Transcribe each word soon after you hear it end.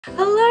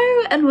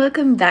Hello and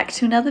welcome back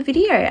to another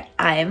video.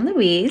 I am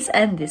Louise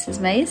and this is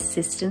my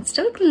assistant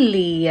dog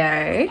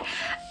Leo,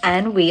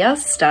 and we are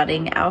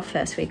starting our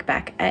first week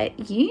back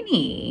at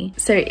uni.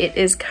 So it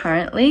is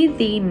currently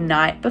the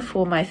night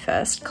before my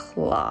first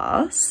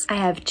class. I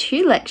have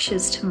 2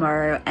 lectures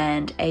tomorrow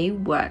and a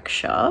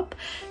workshop.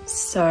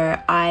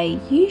 So I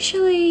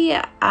usually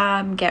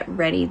get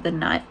ready the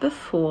night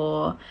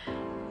before,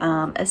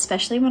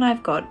 especially when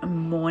I've got a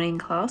morning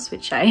class,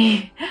 which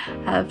I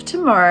have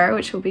tomorrow,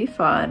 which will be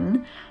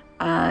fun.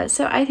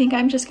 So I think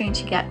I'm just going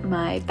to get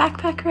my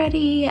backpack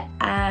ready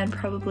and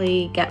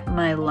probably get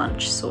my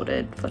lunch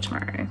sorted for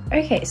tomorrow.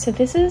 Okay, so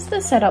this is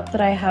the setup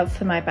that I have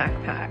for my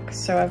backpack.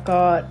 So I've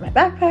got my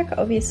backpack,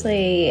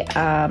 obviously,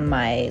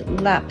 my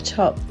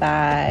laptop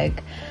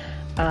bag,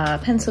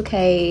 pencil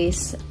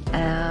case,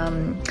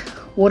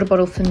 water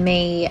bottle for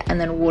me, and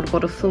then a water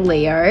bottle for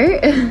Leo.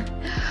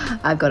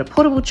 I've got a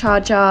portable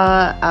charger.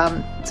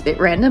 It's a bit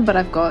random, but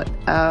I've got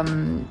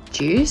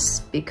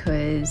juice,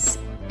 because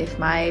if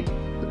my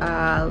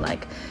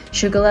like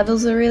sugar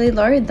levels are really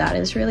low, that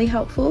is really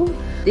helpful.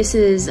 This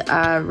is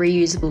a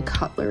reusable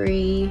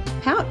cutlery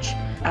pouch.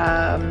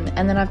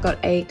 And then I've got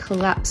a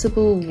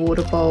collapsible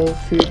water bowl,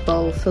 food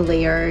bowl for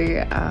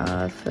Leo,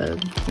 for,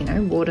 you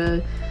know,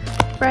 water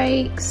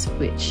breaks,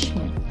 which, you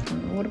know,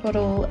 from the water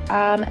bottle.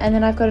 And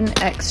then I've got an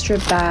extra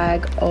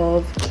bag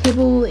of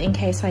kibble in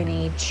case I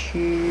need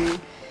to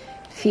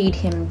feed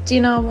him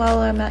dinner while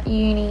I'm at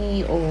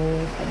uni, or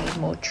if I need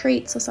more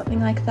treats or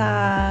something like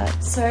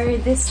that. So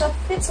this stuff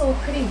fits all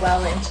pretty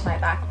well into my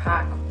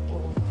backpack,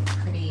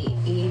 pretty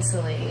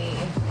easily.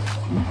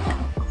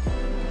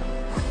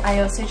 I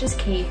also just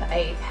keep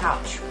a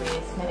pouch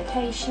with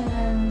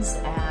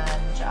medications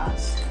and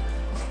just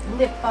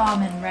lip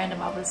balm and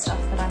random other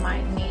stuff that I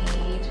might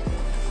need.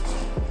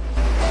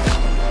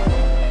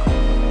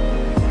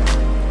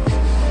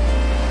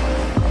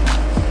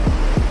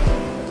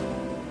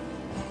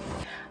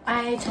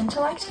 I tend to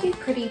like to be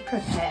pretty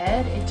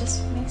prepared. It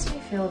just makes me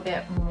feel a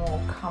bit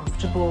more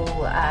comfortable,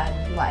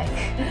 and like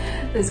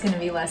there's going to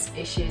be less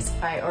issues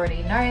if I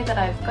already know that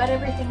I've got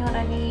everything that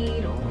I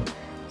need, or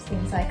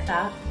things like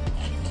that.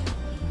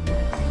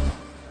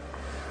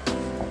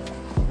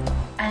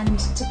 And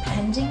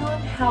depending on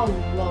how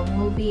long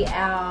we'll be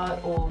out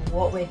or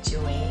what we're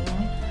doing,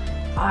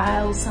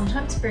 I'll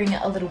sometimes bring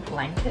a little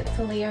blanket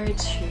for Leo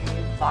to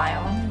lie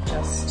on,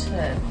 just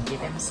to give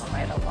him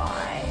somewhere to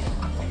lie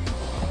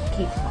and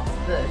keep him off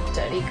the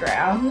dirty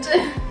ground.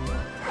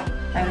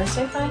 I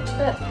also find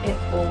that it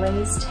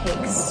always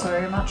takes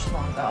so much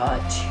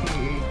longer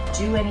to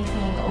do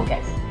anything or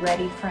get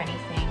ready for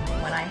anything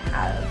when I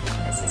have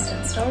an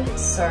assistance dog,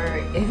 so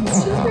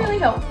it's just really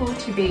helpful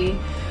to be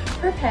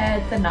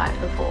prepared the night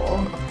before.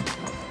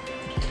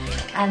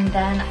 And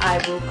then I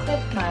will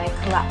clip my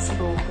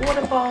collapsible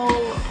water bowl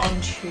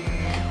onto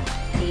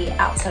the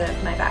outside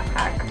of my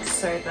backpack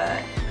so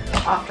that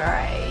after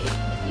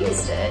I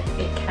used it,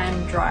 it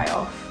can dry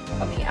off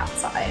on the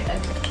outside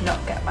and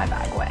not get my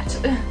bag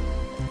wet.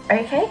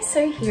 Okay,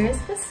 so here's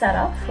the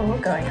setup for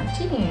going up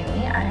to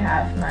uni. I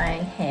have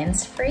my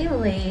hands-free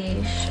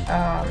leash,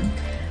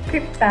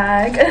 poop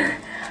bag,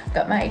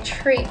 got my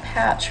treat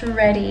pouch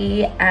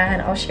ready,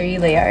 and I'll show you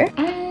Leo.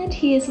 And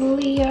here's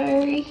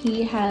Leo.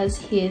 He has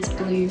his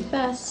blue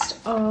vest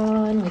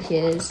on with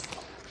his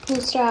pull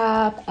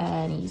strap,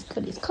 and he's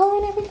got his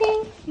collar and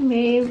everything.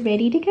 We're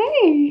ready to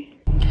go.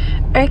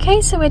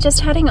 Okay, so we're just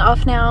heading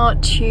off now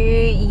to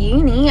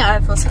uni.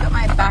 I've also got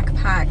my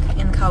backpack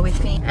in the car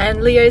with me,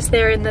 and Leo's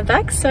there in the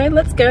back, so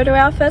let's go to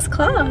our first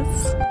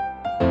class.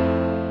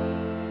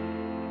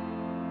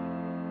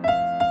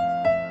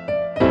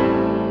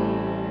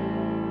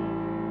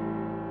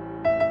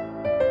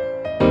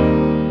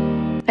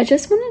 I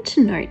just wanted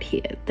to note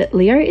here that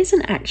Leo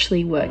isn't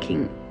actually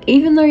working,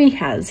 even though he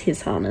has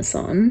his harness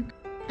on.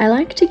 I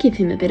like to give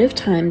him a bit of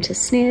time to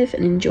sniff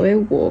and enjoy a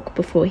walk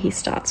before he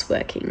starts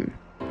working.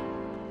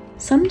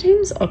 Some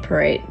teams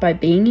operate by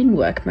being in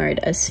work mode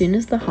as soon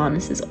as the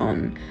harness is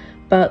on,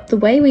 but the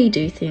way we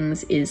do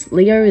things is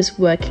Leo is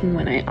working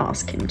when I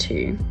ask him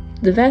to.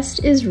 The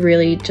vest is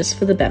really just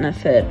for the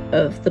benefit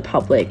of the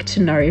public to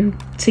know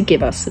to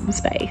give us some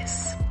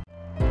space.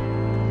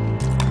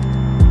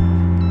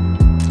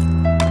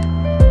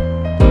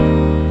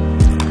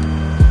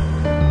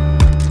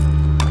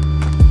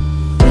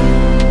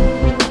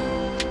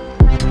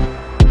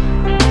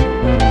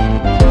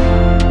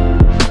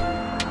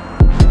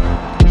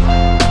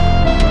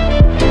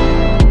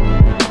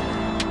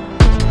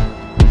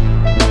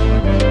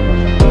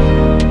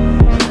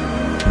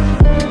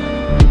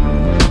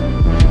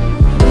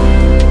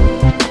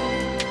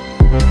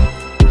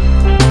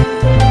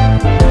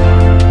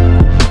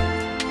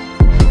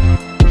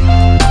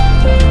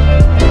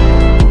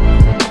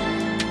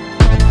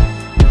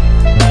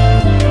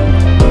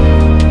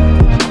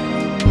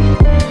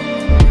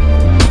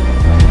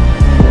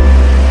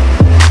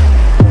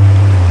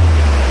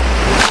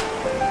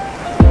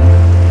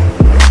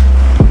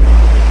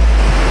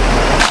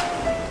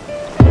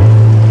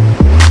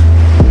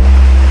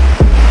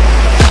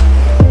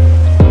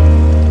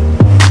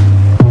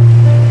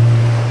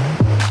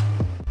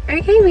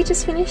 we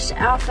just finished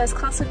our first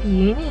class of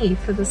uni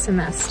for the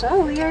semester.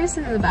 Leo's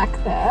in the back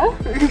there.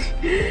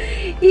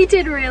 He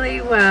did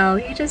really well.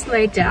 He just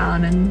laid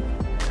down and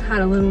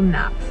had a little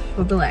nap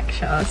for the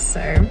lecture.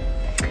 So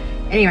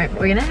anyway,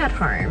 we're gonna head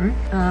home.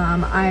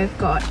 I've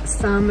got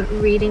some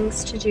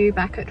readings to do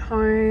back at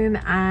home,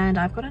 and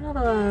I've got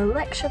another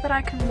lecture that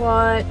I can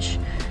watch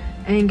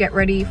and get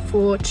ready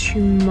for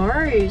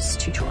tomorrow's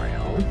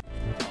tutorial.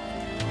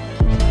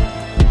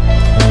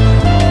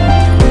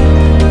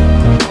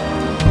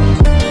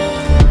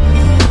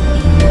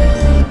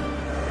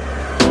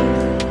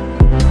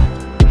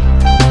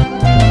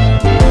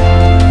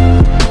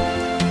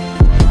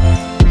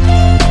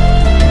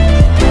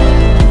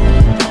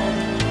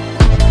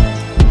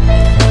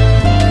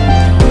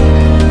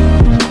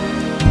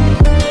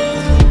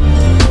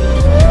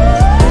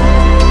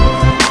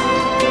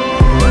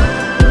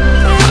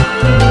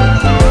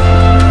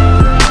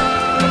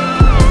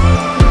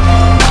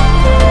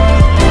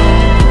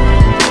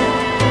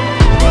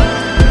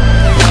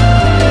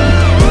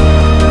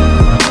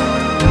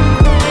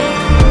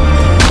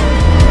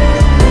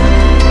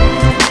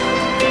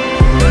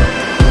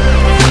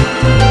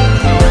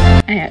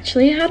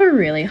 Actually had a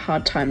really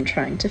hard time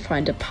trying to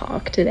find a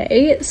park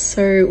today,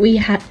 so we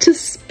had to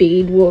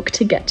speed walk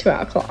to get to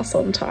our class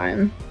on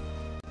time.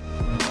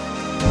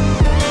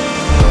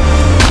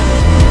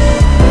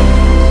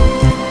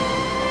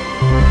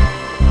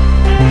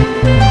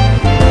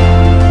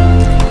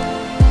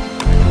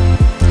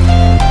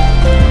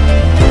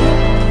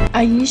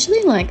 I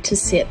usually like to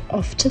sit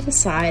off to the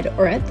side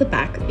or at the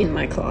back in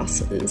my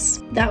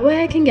classes. That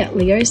way I can get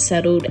Leo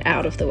settled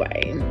out of the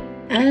way.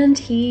 And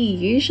he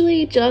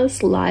usually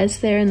just lies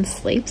there and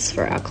sleeps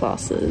for our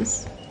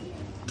classes.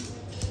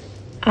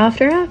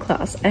 After our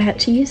class, I had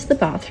to use the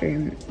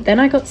bathroom, then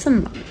I got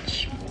some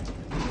lunch.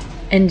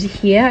 And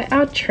here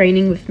our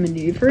training with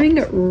maneuvering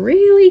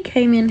really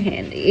came in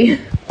handy.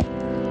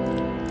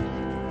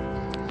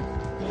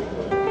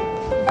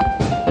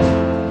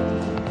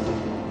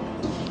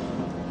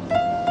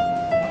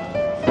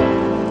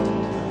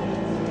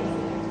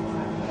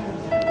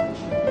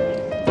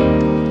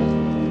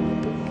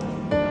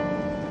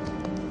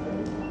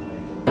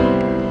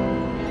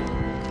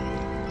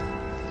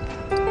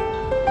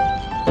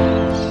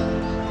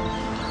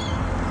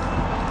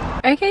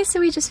 Okay, so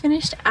we just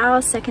finished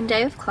our second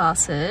day of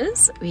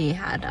classes. We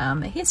had a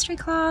history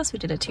class, we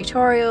did a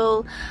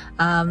tutorial.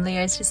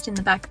 Leo's just in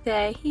the back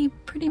there. He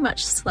pretty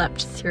much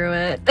slept through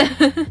it.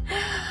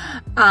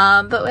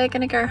 But we're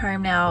gonna go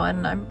home now,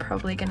 and I'm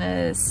probably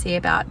gonna see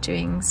about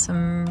doing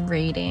some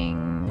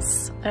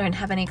readings. I don't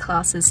have any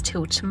classes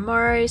till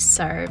tomorrow,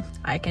 so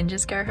I can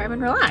just go home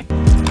and relax.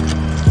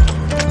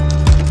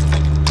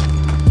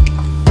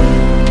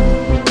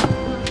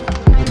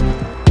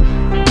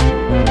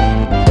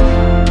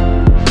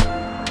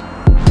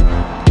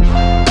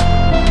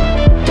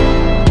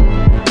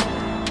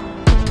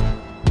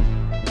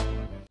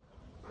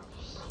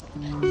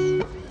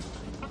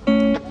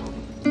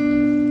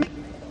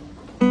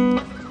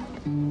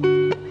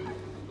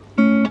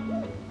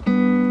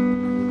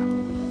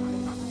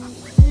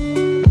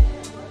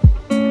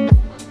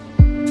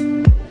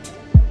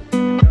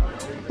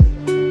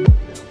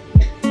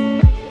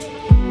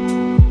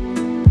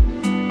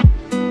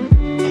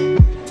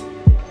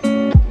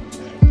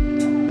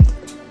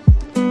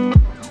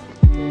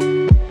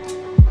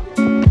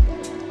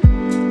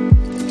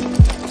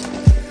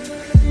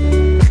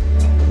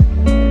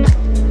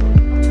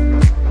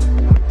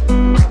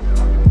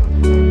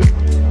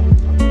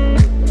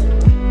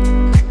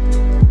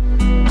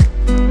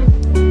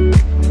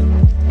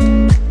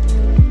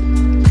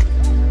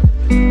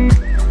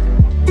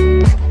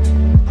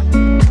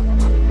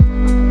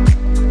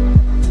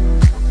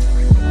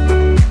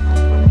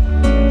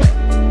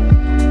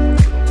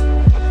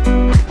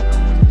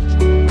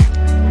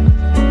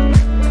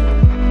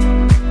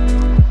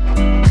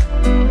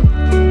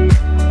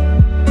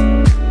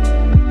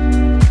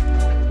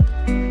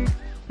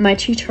 My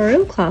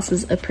tutorial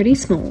classes are pretty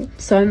small,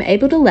 so I'm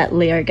able to let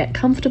Leo get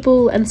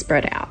comfortable and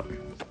spread out.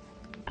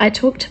 I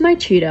talked to my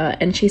tutor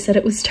and she said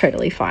it was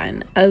totally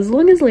fine. As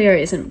long as Leo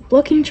isn't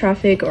blocking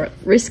traffic or at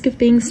risk of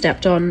being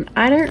stepped on,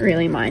 I don't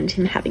really mind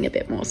him having a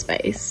bit more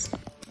space.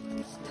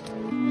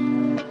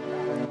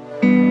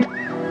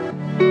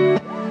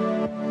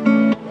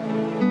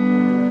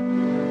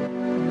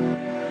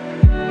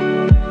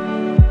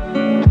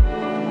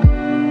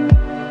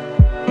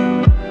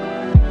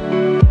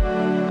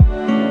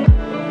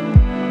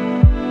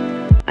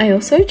 I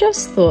also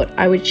just thought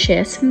I would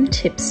share some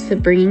tips for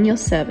bringing your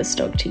service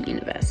dog to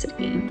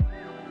university.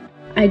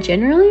 I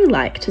generally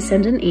like to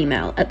send an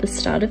email at the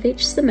start of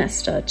each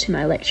semester to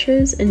my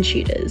lecturers and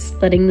tutors,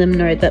 letting them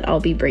know that I'll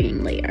be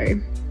bringing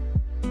Leo.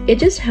 It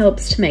just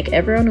helps to make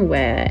everyone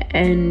aware,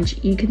 and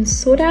you can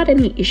sort out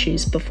any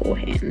issues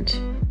beforehand.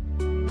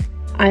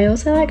 I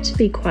also like to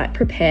be quite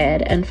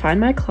prepared and find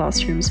my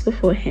classrooms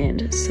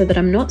beforehand so that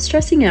I'm not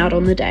stressing out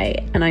on the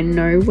day and I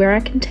know where I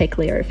can take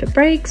Leo for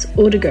breaks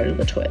or to go to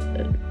the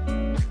toilet.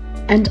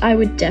 And I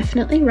would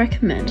definitely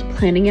recommend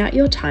planning out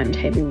your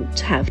timetable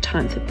to have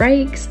time for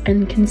breaks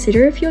and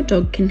consider if your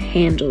dog can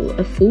handle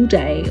a full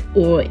day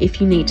or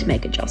if you need to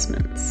make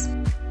adjustments.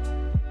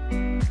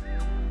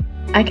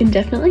 I can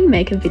definitely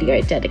make a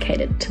video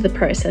dedicated to the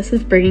process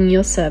of bringing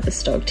your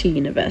service dog to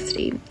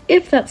university,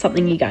 if that's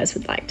something you guys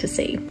would like to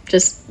see.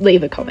 Just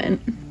leave a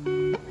comment.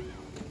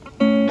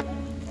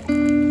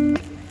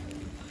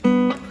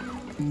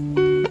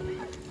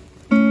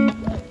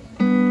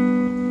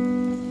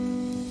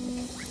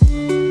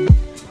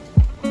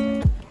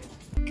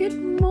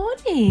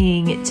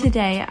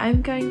 Today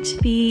I'm going to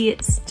be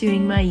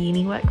doing my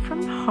uni work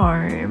from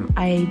home.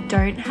 I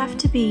don't have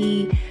to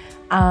be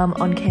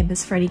on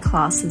campus for any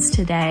classes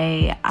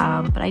today,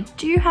 but I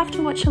do have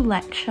to watch a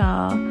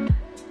lecture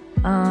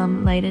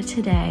later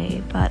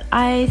today. But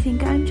I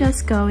think I'm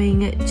just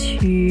going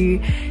to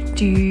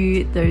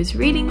do those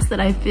readings that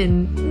I've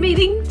been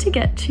meaning to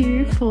get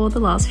to for the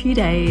last few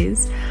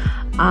days,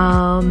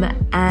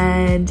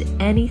 and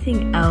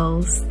anything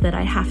else that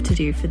I have to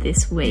do for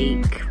this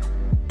week,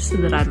 so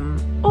that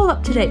I'm all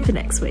up to date for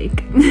next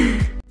week.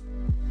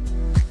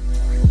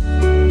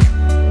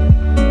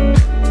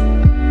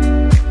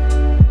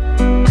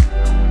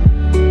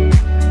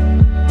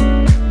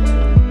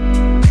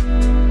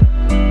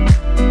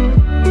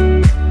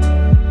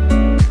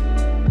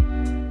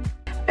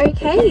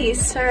 Okay,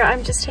 so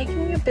I'm just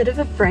taking a bit of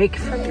a break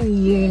from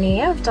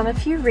uni. I've done a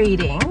few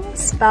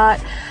readings,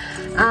 but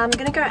I'm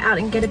gonna go out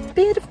and get a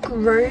bit of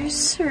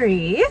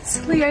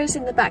groceries. Leo's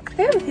in the back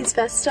there with his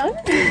vest on.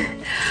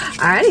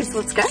 Alrighty, so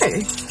let's go.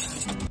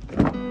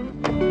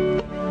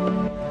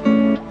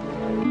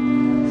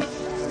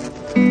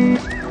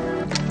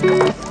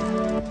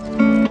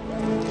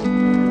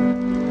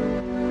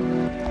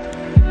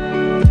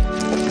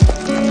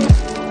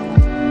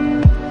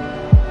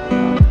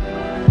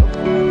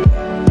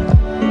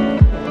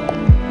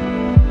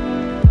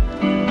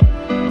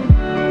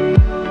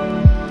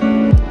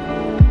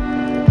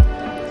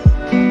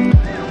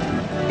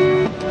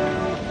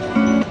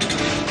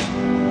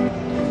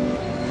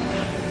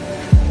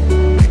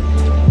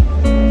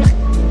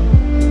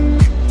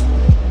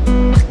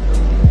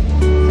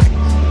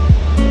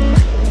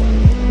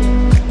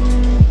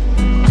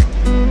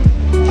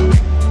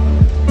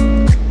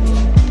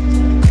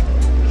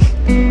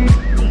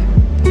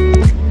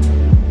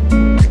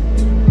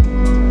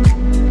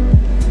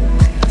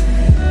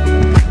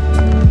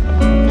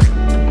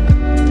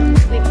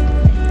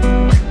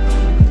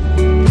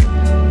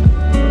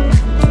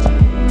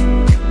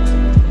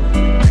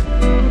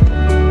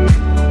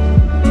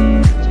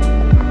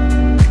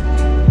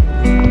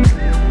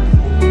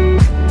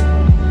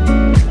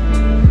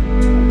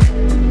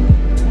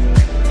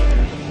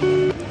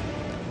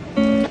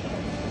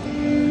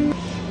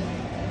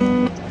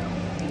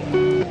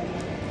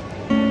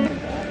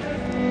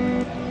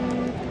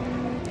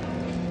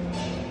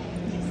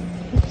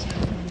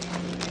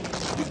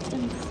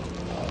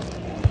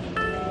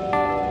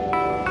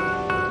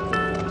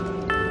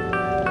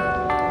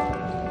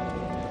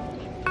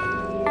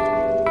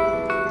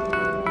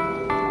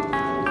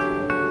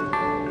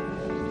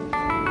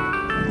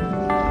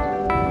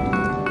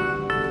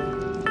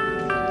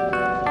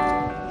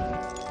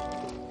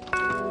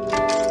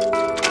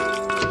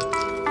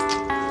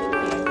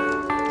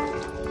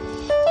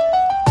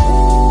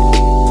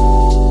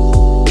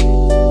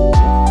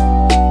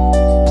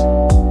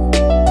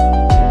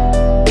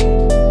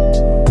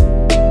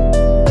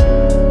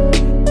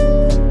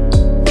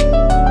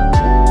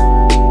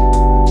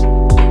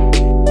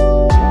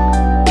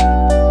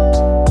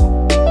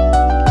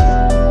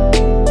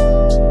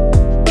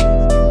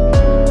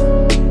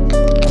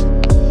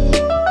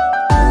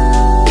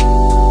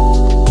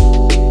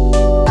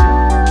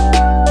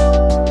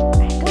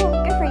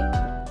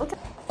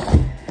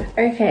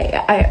 Okay,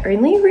 I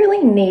only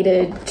really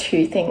needed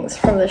 2 things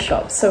from the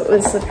shop, so it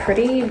was a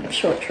pretty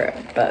short trip,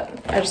 but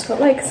I just got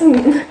like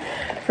some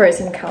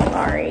frozen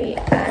calamari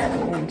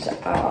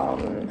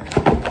and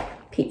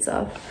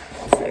pizza,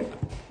 so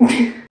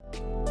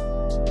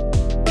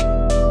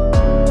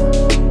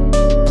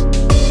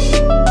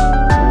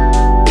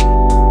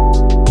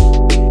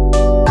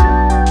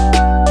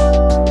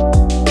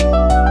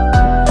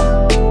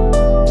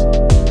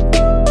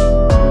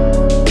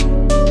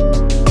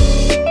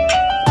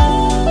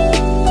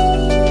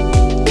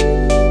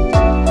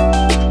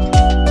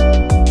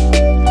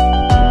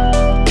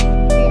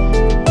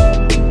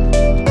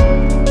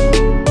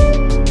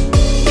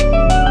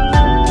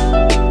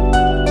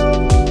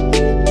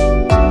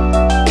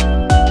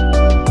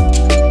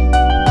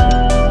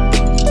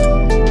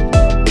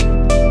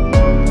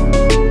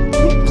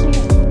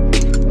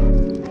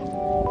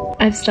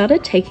I've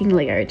started taking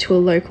Leo to a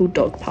local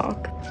dog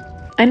park.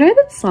 I know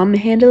that some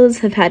handlers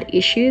have had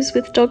issues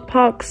with dog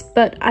parks,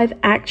 but I've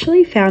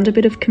actually found a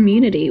bit of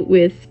community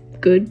with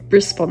good,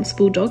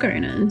 responsible dog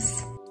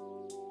owners.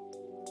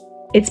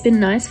 It's been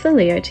nice for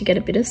Leo to get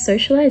a bit of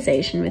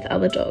socialization with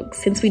other dogs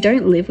since we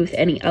don't live with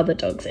any other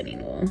dogs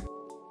anymore.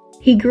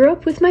 He grew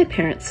up with my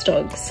parents'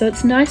 dogs, so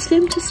it's nice for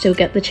him to still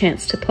get the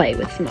chance to play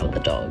with some other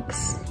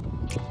dogs.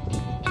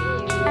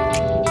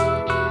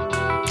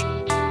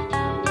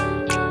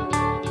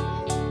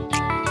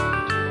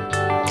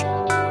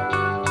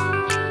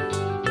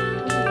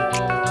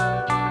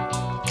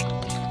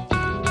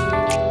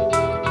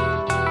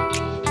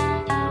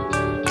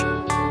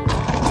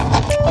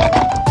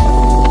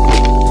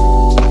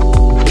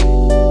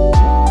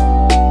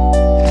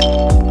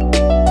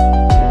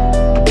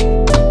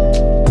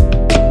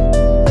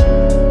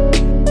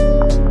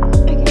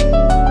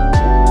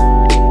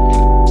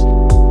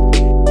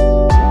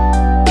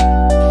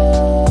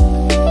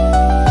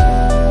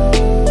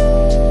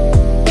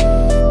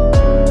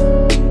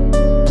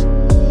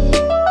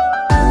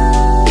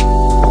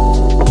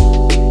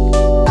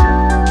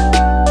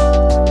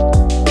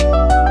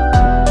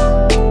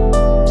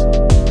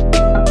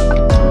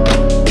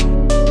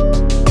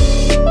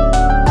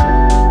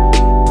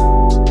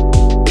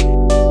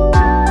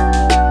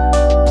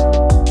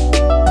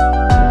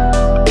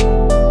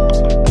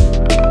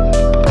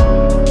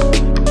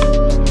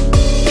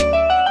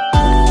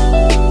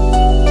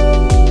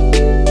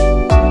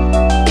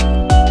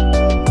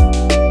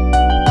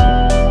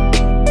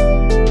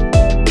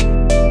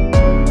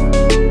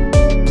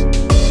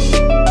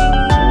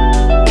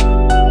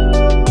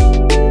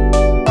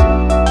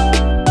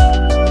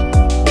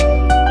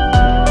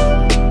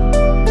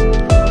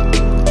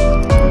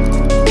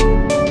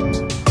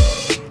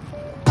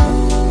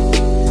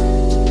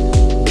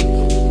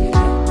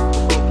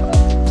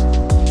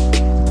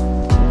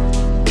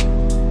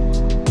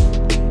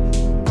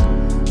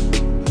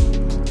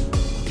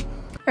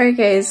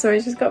 Okay, so I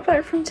just got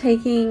back from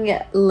taking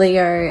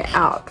Leo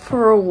out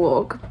for a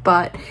walk,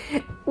 but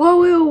while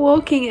we were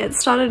walking it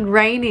started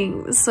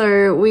raining,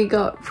 so we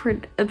got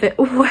a bit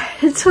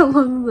wet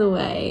along the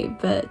way,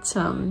 but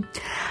I'm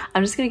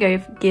just gonna go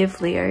give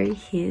Leo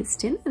his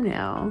dinner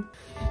now.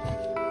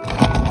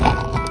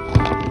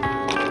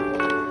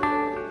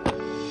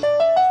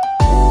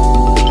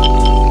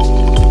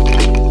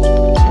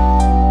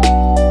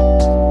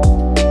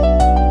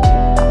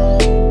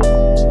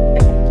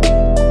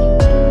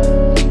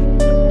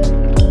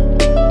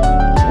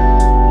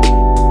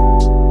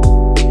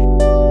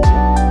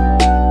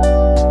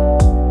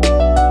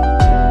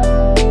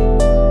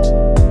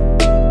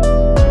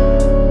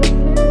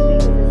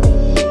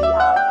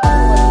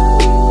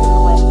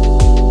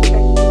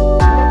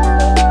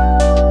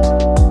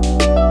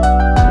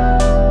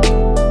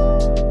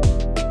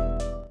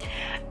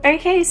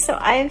 Okay, so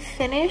I've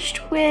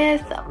finished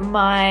with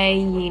my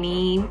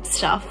uni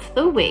stuff for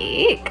the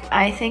week.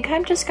 I think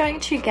I'm just going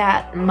to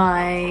get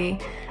my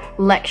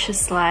lecture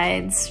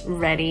slides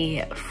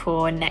ready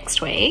for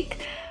next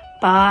week.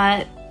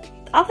 But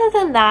other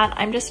than that,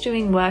 I'm just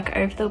doing work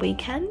over the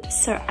weekend.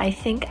 So I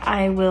think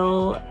I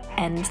will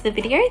end the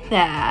video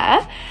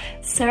there.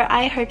 So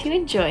I hope you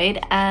enjoyed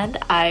and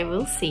I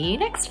will see you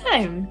next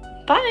time.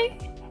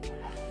 Bye!